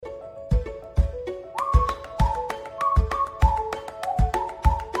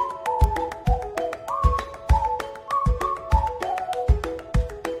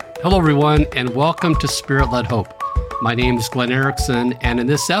Hello, everyone, and welcome to Spirit-Led Hope. My name is Glenn Erickson, and in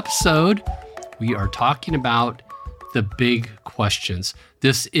this episode, we are talking about the big questions.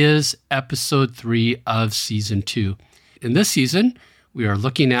 This is episode 3 of season 2. In this season, we are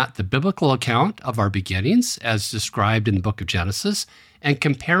looking at the biblical account of our beginnings as described in the book of Genesis and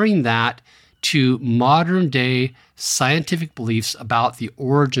comparing that to modern-day scientific beliefs about the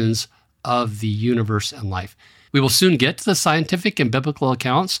origins of the universe and life. We will soon get to the scientific and biblical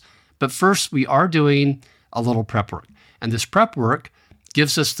accounts, but first we are doing a little prep work. And this prep work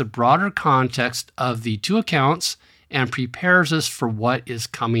gives us the broader context of the two accounts and prepares us for what is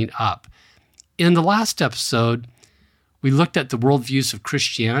coming up. In the last episode, we looked at the worldviews of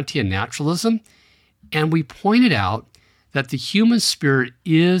Christianity and naturalism, and we pointed out that the human spirit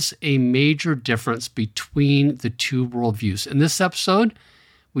is a major difference between the two worldviews. In this episode,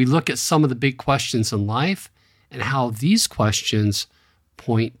 we look at some of the big questions in life and how these questions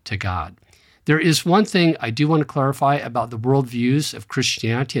point to God. There is one thing I do want to clarify about the worldviews of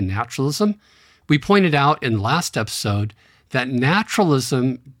Christianity and naturalism. We pointed out in the last episode that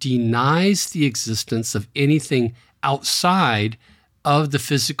naturalism denies the existence of anything outside of the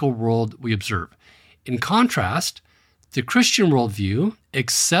physical world we observe. In contrast, the Christian worldview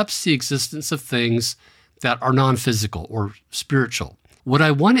accepts the existence of things that are non-physical or spiritual. What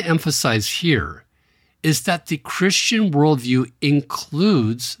I want to emphasize here is that the Christian worldview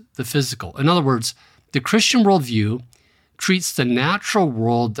includes the physical. In other words, the Christian worldview treats the natural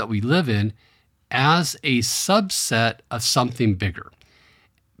world that we live in as a subset of something bigger.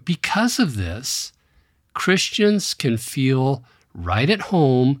 Because of this, Christians can feel right at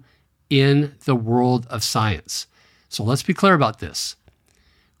home in the world of science. So let's be clear about this.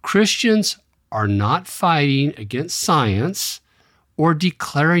 Christians are not fighting against science or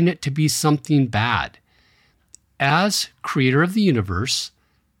declaring it to be something bad. As creator of the universe,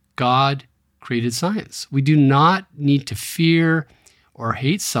 God created science. We do not need to fear or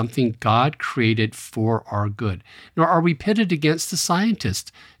hate something God created for our good. Nor are we pitted against the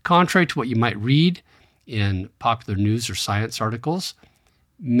scientists. Contrary to what you might read in popular news or science articles,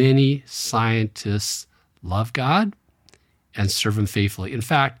 many scientists love God and serve Him faithfully. In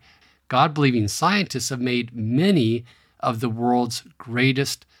fact, God-believing scientists have made many of the world's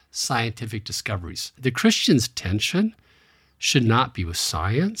greatest scientific discoveries. The Christian's tension should not be with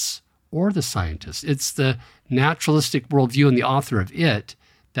science or the scientists. It's the naturalistic worldview and the author of it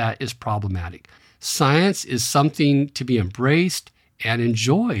that is problematic. Science is something to be embraced and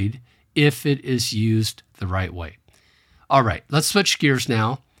enjoyed if it is used the right way. All right, let's switch gears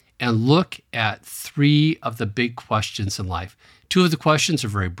now and look at 3 of the big questions in life. 2 of the questions are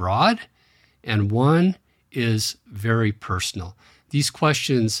very broad, and one is very personal. These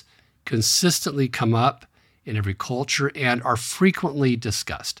questions consistently come up in every culture and are frequently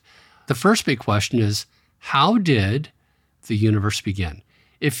discussed. The first big question is, how did the universe begin?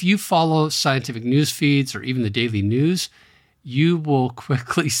 If you follow scientific news feeds or even the daily news, you will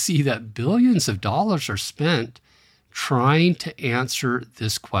quickly see that billions of dollars are spent trying to answer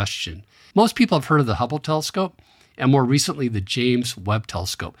this question. Most people have heard of the Hubble telescope and more recently the James Webb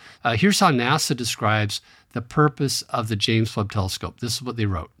telescope. Here's how NASA describes the purpose of the James Webb telescope. This is what they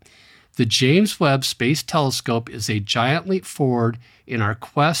wrote. The James Webb Space Telescope is a giant leap forward in our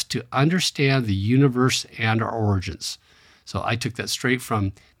quest to understand the universe and our origins. So I took that straight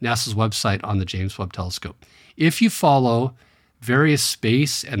from NASA's website on the James Webb telescope. If you follow various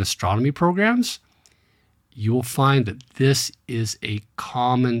space and astronomy programs, you will find that this is a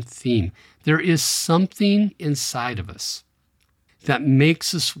common theme. There is something inside of us that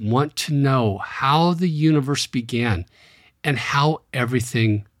makes us want to know how the universe began and how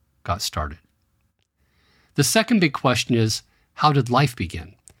everything got started. The second big question is, how did life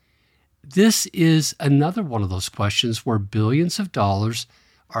begin? This is another one of those questions where billions of dollars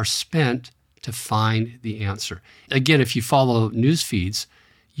are spent to find the answer. Again, if you follow news feeds,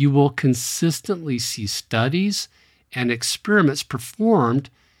 you will consistently see studies and experiments performed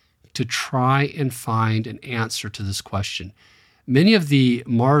to try and find an answer to this question. Many of the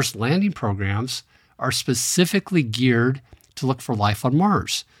Mars landing programs are specifically geared to look for life on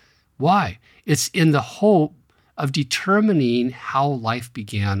Mars. Why? It's in the hope of determining how life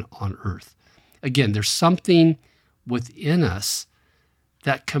began on Earth. Again, there's something within us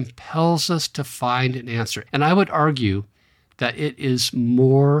that compels us to find an answer. And I would argue that it is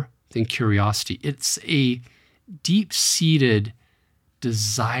more than curiosity. It's a deep-seated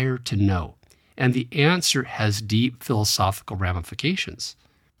desire to know. And the answer has deep philosophical ramifications.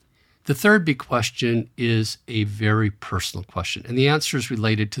 The third big question is a very personal question, and the answer is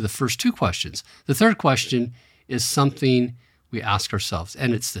related to the first 2 questions. The third question is something we ask ourselves,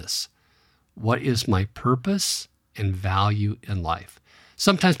 and it's this: what is my purpose and value in life?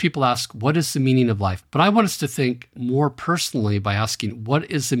 Sometimes people ask, what is the meaning of life? But I want us to think more personally by asking, what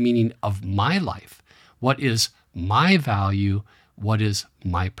is the meaning of my life? What is my value? What is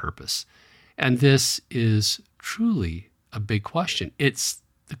my purpose? And this is truly a big question. It's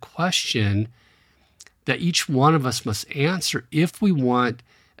the question that each one of us must answer if we want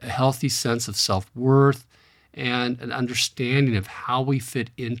a healthy sense of self-worth and an understanding of how we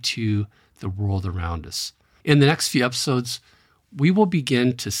fit into the world around us. In the next few episodes, we will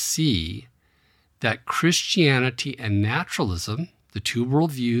begin to see that Christianity and naturalism, the two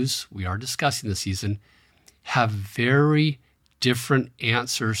worldviews we are discussing this season, have very different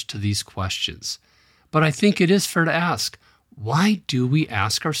answers to these questions. But I think it is fair to ask, why do we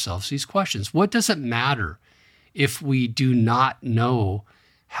ask ourselves these questions? What does it matter if we do not know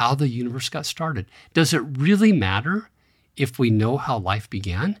how the universe got started? Does it really matter if we know how life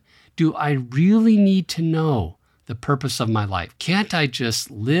began? Do I really need to know the purpose of my life? Can't I just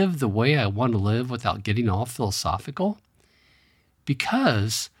live the way I want to live without getting all philosophical?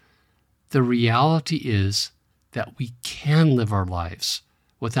 Because the reality is that we can live our lives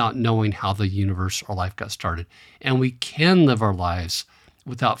without knowing how the universe or life got started. And we can live our lives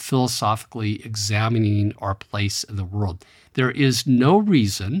without philosophically examining our place in the world. There is no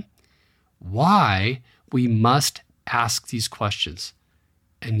reason why we must ask these questions.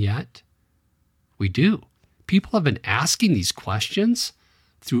 And yet, we do. People have been asking these questions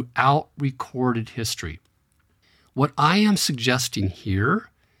throughout recorded history. What I am suggesting here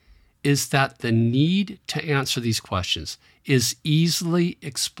is that the need to answer these questions is easily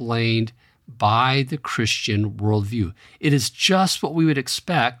explained by the Christian worldview. It is just what we would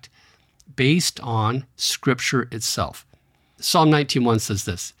expect based on Scripture itself. Psalm 19:1 says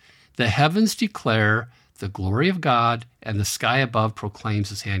this: "The heavens declare the glory of God, and the sky above proclaims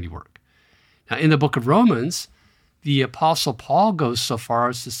his handiwork." Now, in the book of Romans, the Apostle Paul goes so far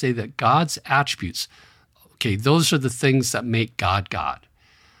as to say that God's attributes, those are the things that make God God.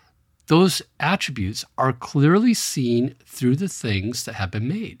 Those attributes are clearly seen through the things that have been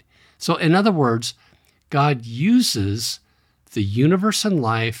made. So in other words, God uses the universe and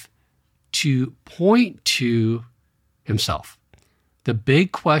life to point to himself. The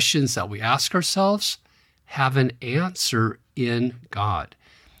big questions that we ask ourselves have an answer in God.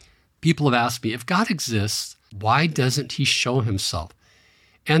 People have asked me, if God exists, why doesn't he show himself?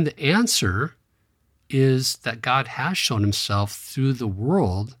 And the answer is that God has shown himself through the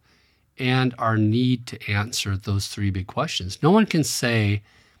world and our need to answer those three big questions. No one can say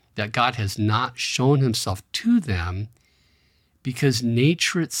that God has not shown himself to them because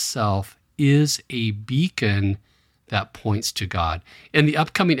nature itself is a beacon that points to God. In the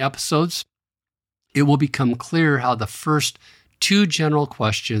upcoming episodes, it will become clear how the first two general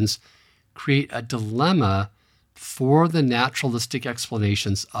questions create a dilemma for the naturalistic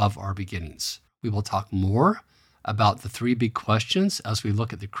explanations of our beginnings. We will talk more about the three big questions as we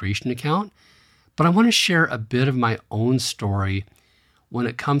look at the creation account, but I want to share a bit of my own story when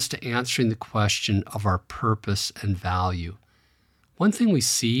it comes to answering the question of our purpose and value. One thing we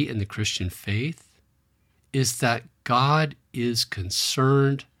see in the Christian faith is that God is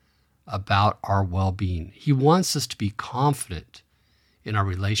concerned about our well-being. He wants us to be confident in our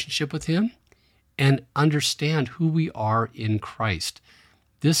relationship with him and understand who we are in Christ.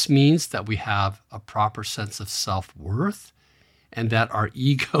 This means that we have a proper sense of self-worth and that our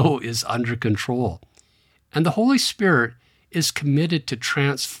ego is under control. And the Holy Spirit is committed to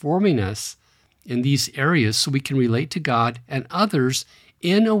transforming us in these areas so we can relate to God and others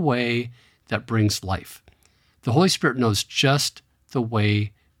in a way that brings life. The Holy Spirit knows just the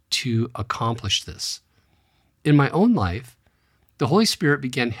way to accomplish this. In my own life, the Holy Spirit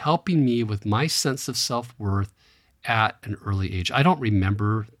began helping me with my sense of self-worth at an early age. I don't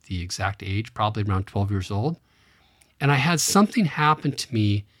remember the exact age, probably around 12 years old. And I had something happen to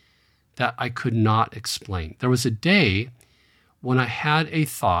me that I could not explain. There was a day when I had a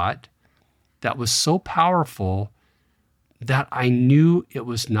thought that was so powerful that I knew it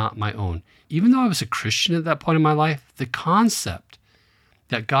was not my own. Even though I was a Christian at that point in my life, the concept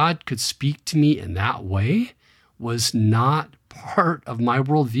that God could speak to me in that way was not part of my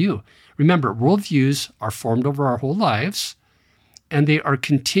worldview. Remember, worldviews are formed over our whole lives, and they are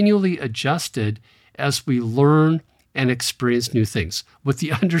continually adjusted as we learn and experience new things, with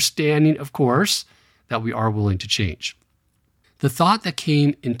the understanding, of course, that we are willing to change. The thought that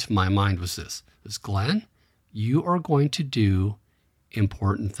came into my mind was this: Glenn, you are going to do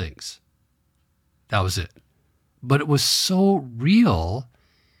important things. That was it. But it was so real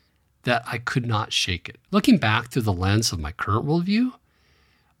that I could not shake it. Looking back through the lens of my current worldview,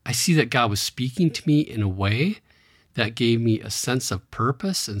 I see that God was speaking to me in a way that gave me a sense of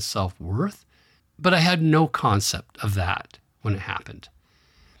purpose and self-worth, but I had no concept of that when it happened.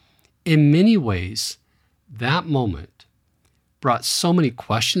 In many ways, that moment brought so many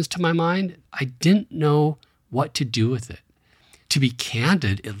questions to my mind, I didn't know what to do with it. To be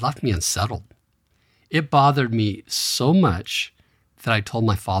candid, it left me unsettled. It bothered me so much that I told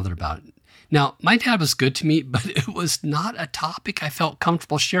my father about it. Now, my dad was good to me, but it was not a topic I felt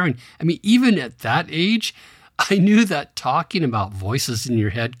comfortable sharing. I mean, even at that age, I knew that talking about voices in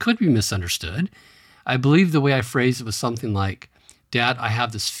your head could be misunderstood. I believe the way I phrased it was something like, Dad, I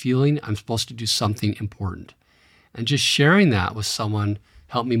have this feeling I'm supposed to do something important. And just sharing that with someone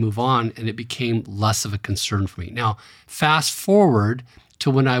helped me move on, and it became less of a concern for me. Now, fast forward to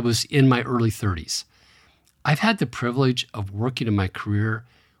when I was in my early 30s. I've had the privilege of working in my career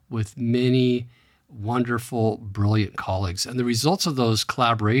with many wonderful, brilliant colleagues. And the results of those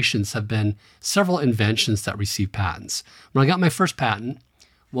collaborations have been several inventions that received patents. When I got my first patent,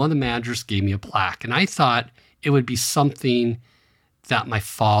 one of the managers gave me a plaque, and I thought it would be something that my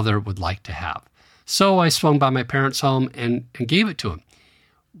father would like to have. So I swung by my parents' home and gave it to him.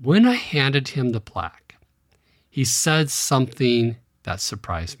 When I handed him the plaque, he said something that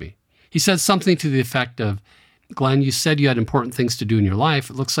surprised me. He said something to the effect of, Glenn, you said you had important things to do in your life.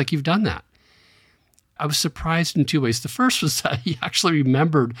 It looks like you've done that. I was surprised in two ways. The first was that he actually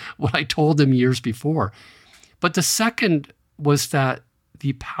remembered what I told him years before. But the second was that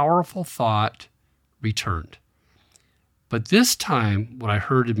the powerful thought returned. But this time, what I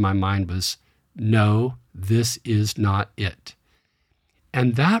heard in my mind was, no, this is not it.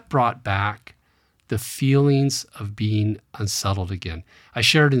 And that brought back the feelings of being unsettled again. I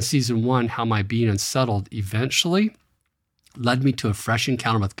shared in season 1 how my being unsettled eventually led me to a fresh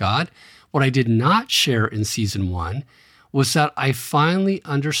encounter with God. What I did not share in season 1 was that I finally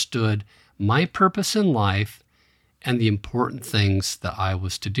understood my purpose in life and the important things that I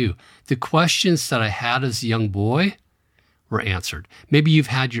was to do. The questions that I had as a young boy were answered. Maybe you've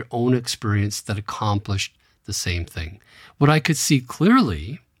had your own experience that accomplished the same thing. What I could see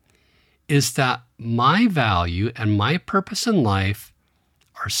clearly is that my value and my purpose in life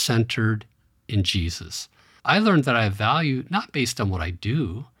are centered in Jesus. I learned that I have value not based on what I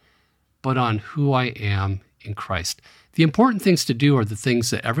do, but on who I am in Christ. The important things to do are the things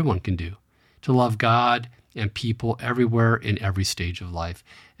that everyone can do, to love God and people everywhere in every stage of life.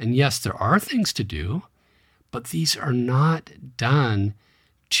 And yes, there are things to do, but these are not done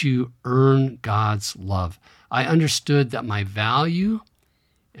to earn God's love. I understood that my value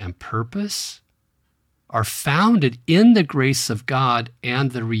and purpose are founded in the grace of God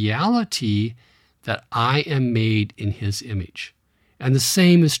and the reality that I am made in His image. And the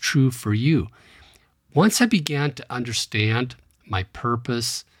same is true for you. Once I began to understand my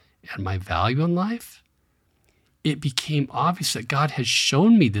purpose and my value in life, it became obvious that God had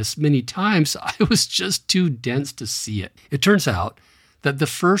shown me this many times. I was just too dense to see it. It turns out that the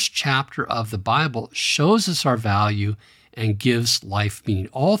first chapter of the Bible shows us our value and gives life meaning.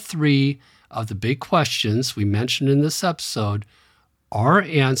 All three of the big questions we mentioned in this episode are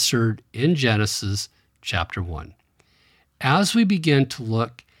answered in Genesis chapter 1. As we begin to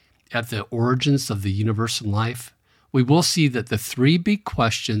look at the origins of the universe and life, we will see that the three big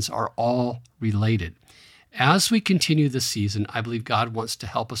questions are all related. As we continue this season, I believe God wants to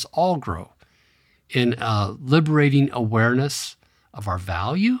help us all grow in a liberating awareness of our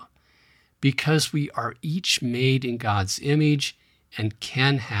value, because we are each made in God's image and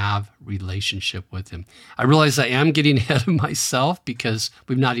can have relationship with Him. I realize I am getting ahead of myself because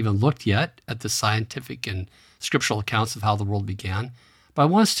we've not even looked yet at the scientific and scriptural accounts of how the world began, but I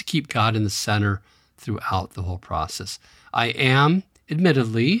want us to keep God in the center throughout the whole process. I am,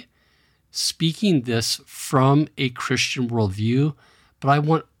 admittedly, speaking this from a Christian worldview, but I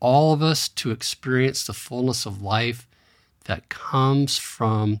want all of us to experience the fullness of life that comes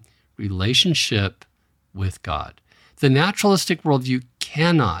from relationship with God. The naturalistic worldview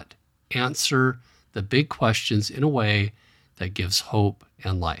cannot answer the big questions in a way that gives hope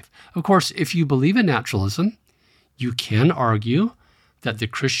and life. Of course, if you believe in naturalism, you can argue that the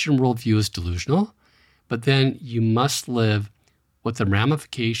Christian worldview is delusional, but then you must live with the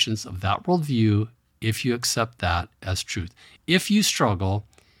ramifications of that worldview if you accept that as truth. If you struggle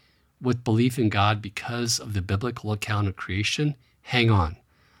with belief in God because of the biblical account of creation, hang on.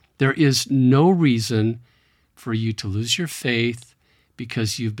 There is no reason for you to lose your faith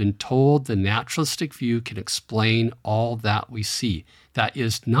because you've been told the naturalistic view can explain all that we see. That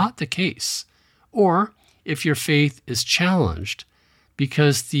is not the case. Or if your faith is challenged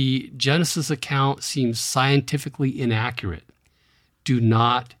because the Genesis account seems scientifically inaccurate. Do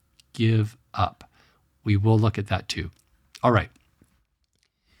not give up. We will look at that too. All right.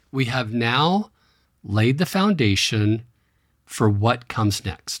 We have now laid the foundation for what comes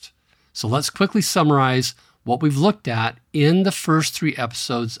next. So let's quickly summarize what we've looked at in the first 3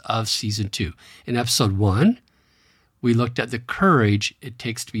 episodes of season 2. In episode 1, we looked at the courage it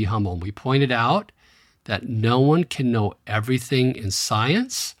takes to be humble. We pointed out that no one can know everything in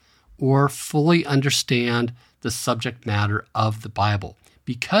science or fully understand the subject matter of the Bible.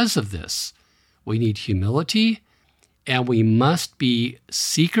 Because of this, we need humility, and we must be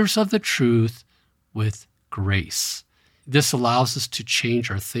seekers of the truth with grace. This allows us to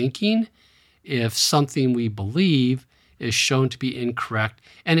change our thinking if something we believe is shown to be incorrect,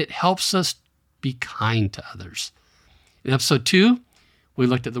 and it helps us be kind to others. In episode 2, we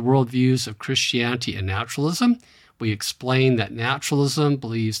looked at the worldviews of Christianity and naturalism. We explained that naturalism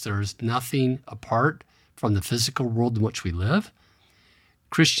believes there is nothing apart from the physical world in which we live.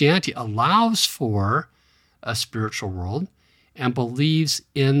 Christianity allows for a spiritual world and believes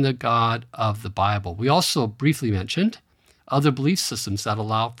in the God of the Bible. We also briefly mentioned other belief systems that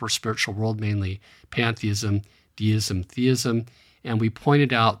allow for a spiritual world, mainly pantheism, deism, theism, and we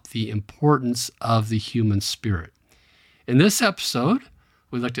pointed out the importance of the human spirit. In this episode,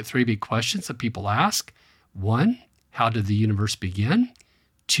 we looked at 3 big questions that people ask. 1, how did the universe begin?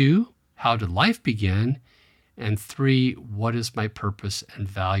 2, how did life begin? And 3, what is my purpose and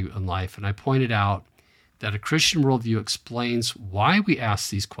value in life? And I pointed out that a Christian worldview explains why we ask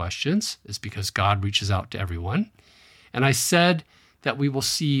these questions is because God reaches out to everyone. And I said that we will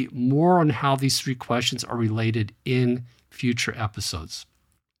see more on how these 3 questions are related in future episodes.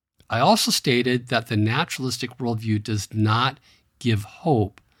 I also stated that the naturalistic worldview does not give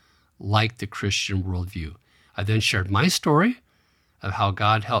hope like the Christian worldview. I then shared my story of how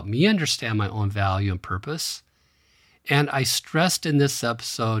God helped me understand my own value and purpose. And I stressed in this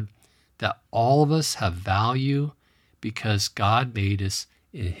episode that all of us have value because God made us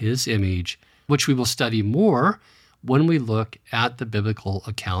in His image, which we will study more when we look at the biblical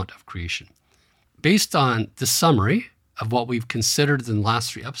account of creation. Based on the summary of what we've considered in the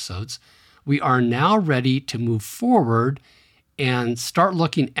last 3 episodes, we are now ready to move forward and start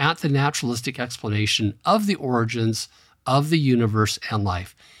looking at the naturalistic explanation of the origins of the universe and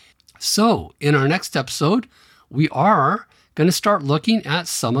life. So, in our next episode, we are going to start looking at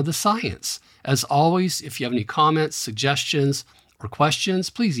some of the science. As always, if you have any comments, suggestions, or questions,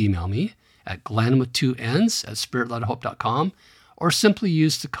 please email me at Glenn with 2 N's at spiritledhope.com, or simply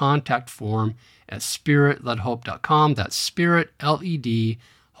use the contact form at spiritledhope.com. That's spirit, L-E-D,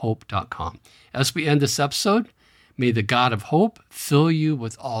 hope.com. As we end this episode, may the God of hope fill you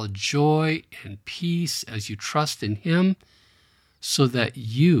with all joy and peace as you trust in Him, so that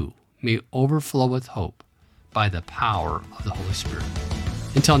you may overflow with hope by the power of the Holy Spirit.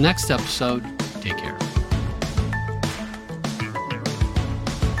 Until next episode, take care.